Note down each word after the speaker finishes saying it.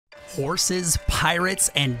Horses, pirates,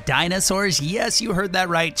 and dinosaurs. Yes, you heard that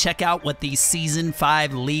right. Check out what these Season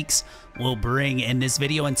 5 leaks will bring in this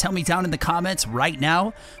video and tell me down in the comments right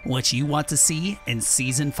now what you want to see in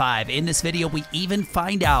Season 5. In this video, we even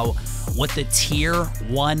find out what the Tier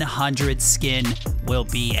 100 skin will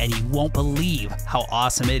be, and you won't believe how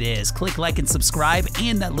awesome it is. Click like and subscribe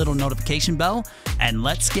and that little notification bell, and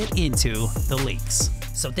let's get into the leaks.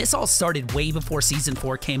 So this all started way before Season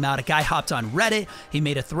 4 came out. A guy hopped on Reddit. He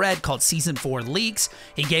made a thread called Season 4 Leaks.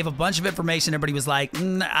 He gave a bunch of information. Everybody was like,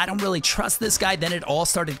 I don't really trust this guy. Then it all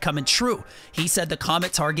started coming true. He said the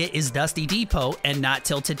comet target is Dusty Depot and not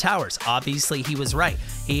Tilted Towers. Obviously, he was right.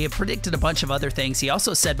 He predicted a bunch of other things. He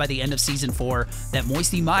also said by the end of Season 4 that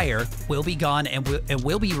Moisty Meyer will be gone and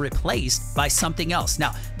will be replaced by something else.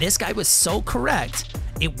 Now, this guy was so correct.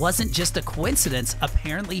 It wasn't just a coincidence.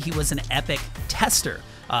 Apparently, he was an Epic tester.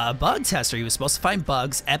 A bug tester. He was supposed to find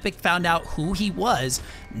bugs. Epic found out who he was.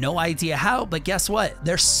 No idea how, but guess what?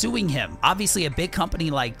 They're suing him. Obviously, a big company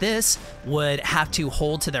like this would have to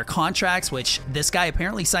hold to their contracts, which this guy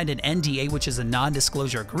apparently signed an NDA, which is a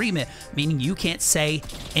non-disclosure agreement, meaning you can't say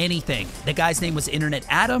anything. The guy's name was Internet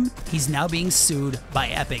Adam. He's now being sued by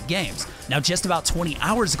Epic Games. Now, just about 20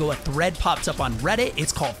 hours ago, a thread popped up on Reddit.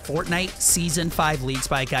 It's called Fortnite Season 5 Leaks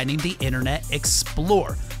by a guy named the Internet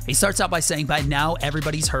Explorer. He starts out by saying, by now,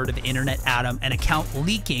 everybody's heard of Internet Adam, an account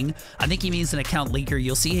leaking. I think he means an account leaker.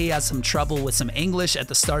 You'll see he has some trouble with some English at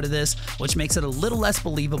the start of this, which makes it a little less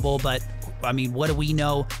believable, but I mean, what do we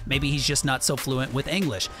know? Maybe he's just not so fluent with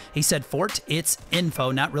English. He said, Fort, it's info.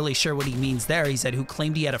 Not really sure what he means there. He said, who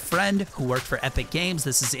claimed he had a friend who worked for Epic Games.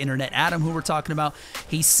 This is Internet Adam who we're talking about.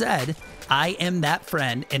 He said, I am that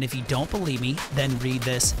friend, and if you don't believe me, then read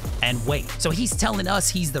this and wait. So he's telling us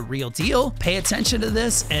he's the real deal. Pay attention to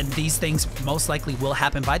this, and these things most likely will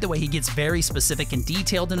happen. By the way, he gets very specific and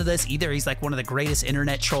detailed into this. Either he's like one of the greatest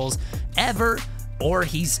internet trolls ever, or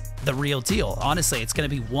he's the real deal. Honestly, it's going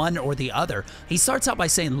to be one or the other. He starts out by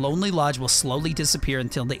saying Lonely Lodge will slowly disappear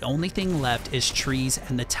until the only thing left is trees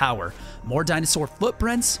and the tower. More dinosaur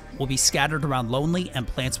footprints will be scattered around Lonely, and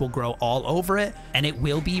plants will grow all over it, and it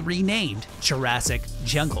will be renamed Jurassic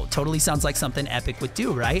Jungle. Totally sounds like something Epic would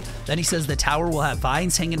do, right? Then he says the tower will have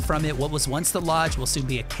vines hanging from it. What was once the lodge will soon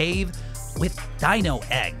be a cave with dino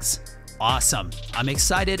eggs. Awesome. I'm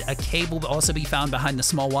excited. A cave will also be found behind the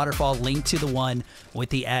small waterfall linked to the one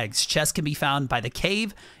with the eggs. Chests can be found by the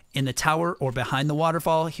cave, in the tower, or behind the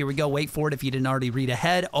waterfall. Here we go. Wait for it if you didn't already read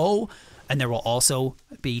ahead. Oh, and there will also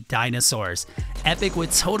be dinosaurs. Epic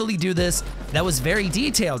would totally do this. That was very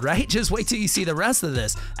detailed, right? Just wait till you see the rest of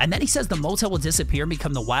this. And then he says the motel will disappear and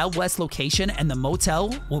become the Wild West location, and the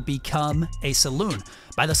motel will become a saloon.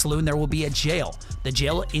 By the saloon, there will be a jail. The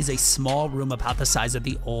jail is a small room about the size of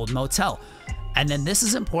the old motel. And then this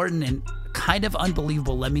is important and kind of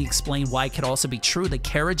unbelievable. Let me explain why it could also be true. The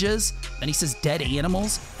carriages, then he says dead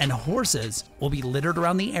animals and horses will be littered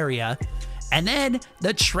around the area. And then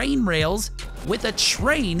the train rails with a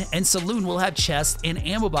train and saloon will have chests and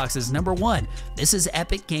ammo boxes. Number one, this is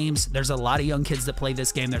Epic Games. There's a lot of young kids that play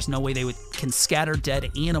this game. There's no way they can scatter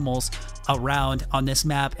dead animals around on this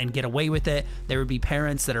map and get away with it. There would be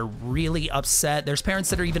parents that are really upset. There's parents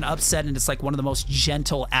that are even upset, and it's like one of the most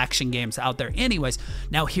gentle action games out there. Anyways,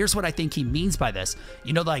 now here's what I think he means by this.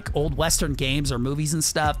 You know, like old Western games or movies and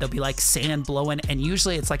stuff, there'll be like sand blowing, and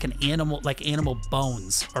usually it's like an animal, like animal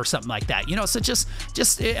bones or something like that. You know, so just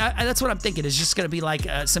that's what I'm thinking. It's just gonna be like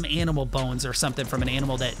some animal bones or something from an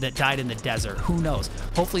animal that died in the desert. Who knows?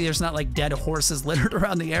 Hopefully there's not like dead horses littered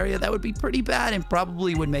around the area. That would be pretty bad and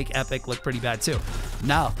probably would make Epic look pretty bad too.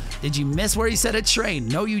 Now, did you miss where he said a train?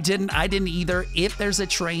 No, you didn't. I didn't either. If there's a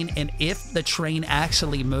train, and if the train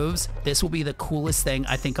actually moves, this will be the coolest thing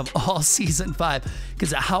I think of all Season 5.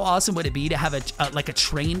 Because how awesome would it be to have like a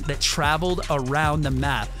train that traveled around the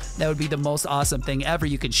map? That would be the most awesome thing ever.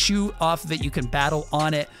 You can shoot off of it, you can battle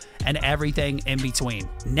on it, and everything in between.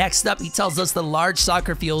 Next up, he tells us the large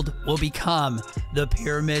soccer field will become the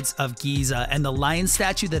Pyramids of Giza, and the lion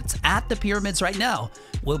statue that's at the pyramids right now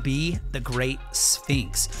will be the Great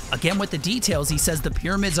Sphinx. Again, with the details, he says the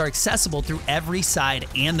pyramids are accessible through every side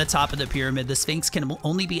and the top of the pyramid. The Sphinx can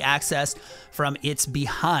only be accessed from its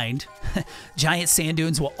behind. Giant sand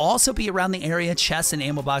dunes will also be around the area. Chests and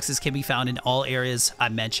ammo boxes can be found in all areas I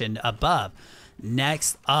mentioned above.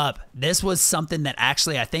 Next up, this was something that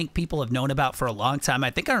actually I think people have known about for a long time. I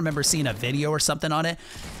think I remember seeing a video or something on it.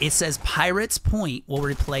 It says Pirates Point will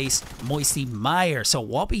replace Moisty Meyer. So it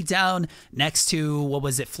won't be down next to, what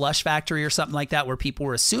was it, Flush Factory or something like that, where people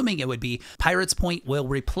were assuming it would be. Pirates Point will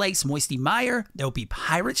replace Moisty Meyer. There will be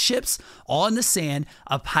pirate ships all in the sand,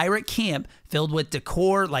 a pirate camp filled with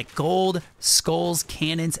decor like gold, skulls,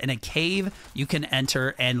 cannons, and a cave you can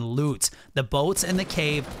enter and loot. The boats in the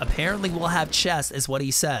cave apparently will have chests, is what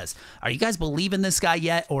he says. Are you guys believing this guy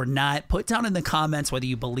yet or not? Put down in the comments whether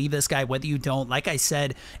you believe this guy, whether you don't. Like I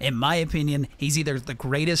said, in my opinion, he's either the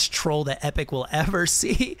greatest troll that Epic will ever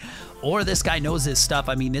see, or this guy knows his stuff.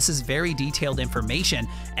 I mean, this is very detailed information,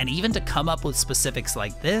 and even to come up with specifics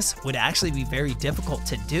like this would actually be very difficult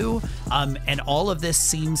to do. And all of this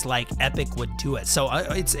seems like Epic would do it. So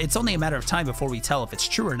it's only a matter of time before we tell if it's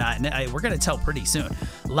true or not, and we're gonna tell pretty soon.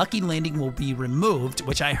 Lucky Landing will be removed,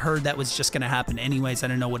 which I heard that was just gonna happen anyways. I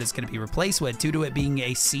don't know what it's gonna be replaced with due to it being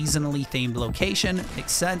a seasonally themed location.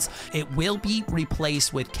 Makes sense. It will be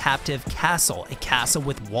replaced with Captive Castle, a castle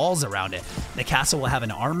with walls around it. The castle will have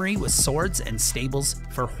an armory with swords and stables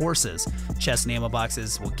for horses. Chest and ammo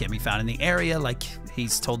boxes can be found in the area like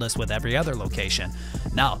he's told us with every other location.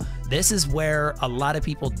 Now, this is where a lot of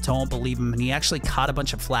people don't believe him, and he actually caught a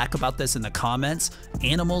bunch of flack about this in the comments.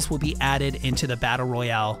 Animals will be added into the Battle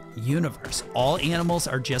Royale universe. All animals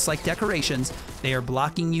are just like decorations. They are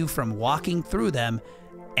blocking you from walking through them,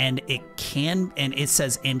 and it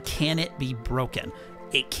says, and can it be broken?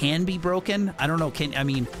 It can be broken. I don't know. I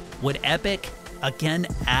mean, would Epic again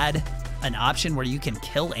add an option where you can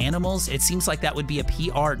kill animals? It seems like that would be a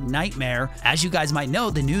PR nightmare. As you guys might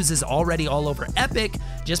know, the news is already all over Epic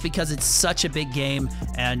just because it's such a big game,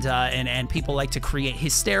 and people like to create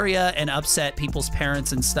hysteria and upset people's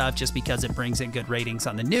parents and stuff just because it brings in good ratings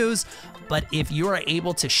on the news. But if you are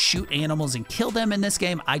able to shoot animals and kill them in this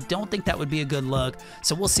game, I don't think that would be a good look.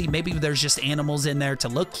 So we'll see. Maybe there's just animals in there to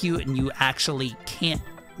look cute and you actually can't.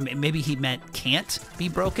 Maybe he meant can't be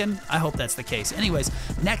broken. I hope that's the case. Anyways,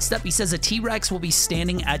 next up, he says a T-Rex will be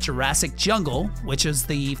standing at Jurassic Jungle, which is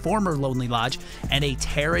the former Lonely Lodge, and a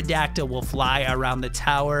pterodactyl will fly around the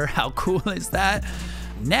tower. How cool is that?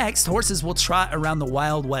 Next, horses will trot around the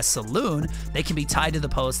Wild West Saloon. They can be tied to the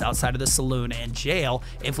post outside of the saloon and jail.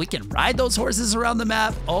 If we can ride those horses around the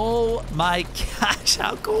map, oh my gosh,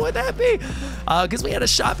 how cool would that be? Because we had a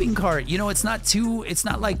shopping cart. You know, it's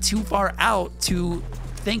not like too far out to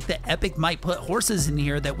think that Epic might put horses in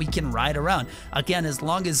here that we can ride around. Again, as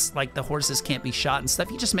long as like the horses can't be shot and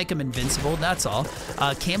stuff, you just make them invincible, that's all.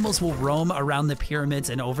 Camels will roam around the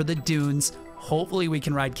pyramids and over the dunes. Hopefully we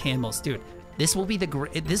can ride camels. Dude, this will be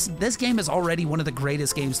this game is already one of the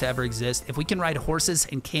greatest games to ever exist. If we can ride horses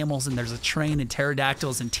and camels and there's a train and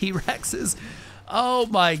pterodactyls and T-Rexes, oh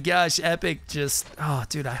my gosh, Epic just, oh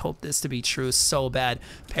dude, I hope this to be true so bad.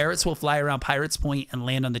 Parrots will fly around Pirates Point and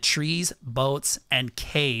land on the trees, boats, and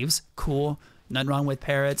caves. Cool. Nothing wrong with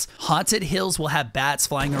parrots. Haunted Hills will have bats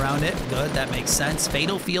flying around it. Good, that makes sense.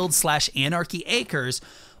 Fatal Fields / Anarchy Acres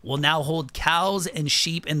will now hold cows and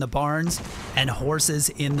sheep in the barns and horses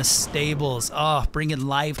in the stables. Oh, bringing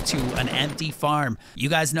life to an empty farm. You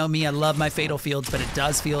guys know me, I love my Fatal Fields, but it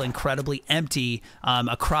does feel incredibly empty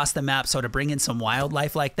across the map. So to bring in some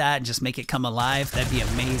wildlife like that and just make it come alive, that'd be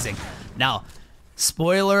amazing. Now,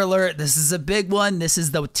 spoiler alert, this is a big one. This is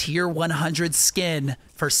the tier 100 skin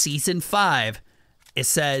for season 5. It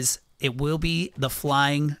says it will be the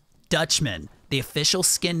Flying Dutchman. The official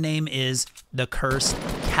skin name is the Cursed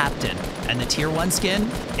Captain, and the tier 1 skin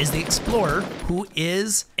is the Explorer, who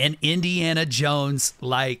is an Indiana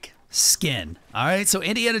Jones-like skin. All right, so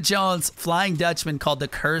Indiana Jones, Flying Dutchman called the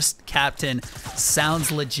Cursed Captain. Sounds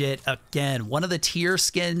legit. Again, one of the tier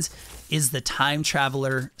skins is the Time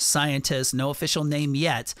Traveler Scientist, no official name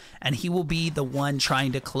yet, and he will be the one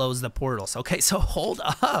trying to close the portals. Okay, so hold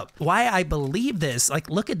up. Why I believe this, like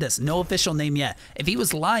look at this, no official name yet. If he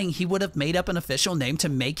was lying, he would have made up an official name to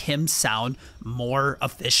make him sound more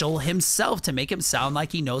official himself, to make him sound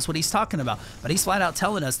like he knows what he's talking about. But he's flat out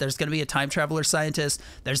telling us there's gonna be a Time Traveler Scientist,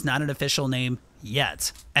 there's not an official name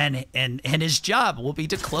yet. And his job will be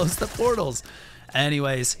to close the portals.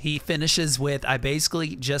 Anyways, he finishes with, I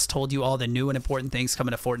basically just told you all the new and important things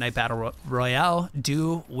coming to Fortnite Battle Royale.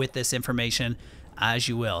 Do with this information as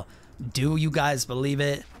you will. Do you guys believe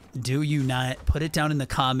it? Do you not? Put it down in the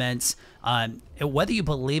comments. Whether you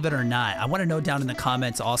believe it or not, I want to know down in the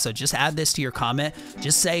comments also. Just add this to your comment.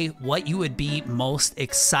 Just say what you would be most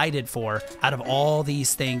excited for out of all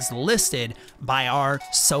these things listed by our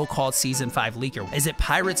so-called Season 5 leaker. Is it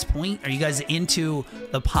Pirates Point? Are you guys into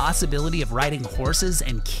the possibility of riding horses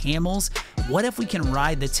and camels? What if we can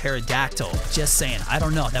ride the pterodactyl? Just saying. I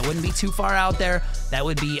don't know. That wouldn't be too far out there. That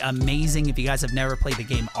would be amazing. If you guys have never played the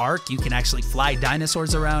game Ark, you can actually fly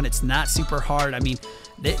dinosaurs around. It's not super hard. I mean,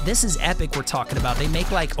 this is Epic we're talking about. They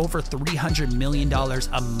make like over $300 million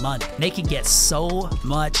a month. They can get so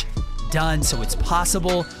much done, so it's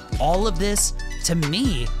possible. All of this, to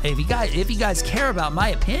me, if you guys care about my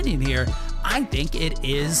opinion here, I think it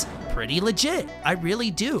is pretty legit. I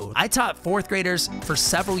really do. I taught fourth graders for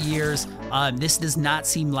several years. This does not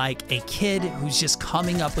seem like a kid who's just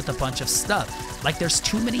coming up with a bunch of stuff. Like, there's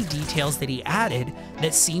too many details that he added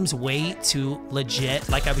that seems way too legit.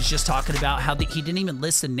 Like I was just talking about how he didn't even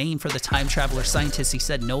list a name for the time traveler scientist. He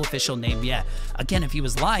said no official name yet. Again, if he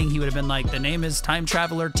was lying, he would have been like, the name is time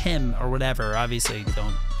traveler Tim or whatever. Obviously,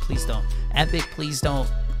 please don't. Epic, please don't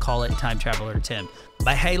call it time traveler Tim.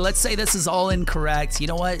 But hey, let's say this is all incorrect. You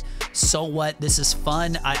know what? So what? This is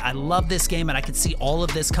fun. I love this game, and I could see all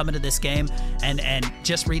of this coming to this game. And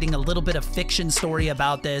just reading a little bit of fiction story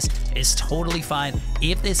about this is totally fine.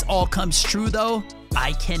 If this all comes true, though,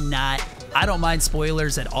 I don't mind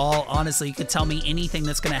spoilers at all. Honestly, you could tell me anything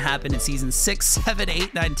that's going to happen in season 6, 7,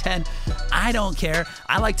 8, 9, 10. I don't care.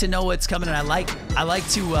 I like to know what's coming, and I like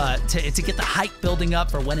to get the hype building up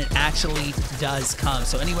for when it actually does come.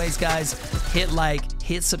 So anyways, guys, hit like,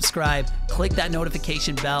 hit subscribe, click that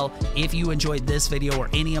notification bell if you enjoyed this video or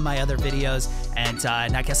any of my other videos, and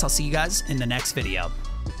I guess I'll see you guys in the next video.